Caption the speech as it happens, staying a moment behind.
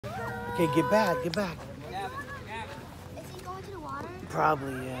Okay, get back, get back. Is he going to the water?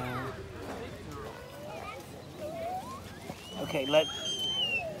 Probably, yeah. Okay,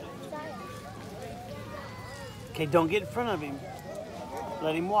 Okay, don't get in front of him.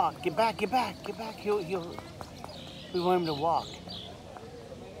 Let him walk. Get back, get back, get back. We want him to walk.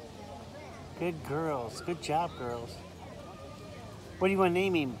 Good girls. Good job, girls. What do you want to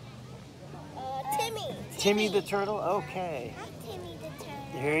name him? Timmy. Timmy the turtle? Okay. Hi, Timmy the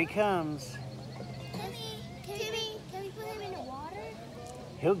turtle. Here he comes. Timmy, can we put him in the water?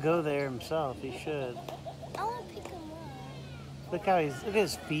 He'll go there himself. He should. I want to pick him up. Look at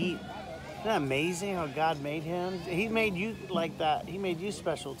his feet. Isn't that amazing how God made him? He made you like that. He made you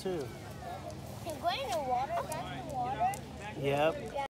special too. Can go in the water? That's the water? Yep.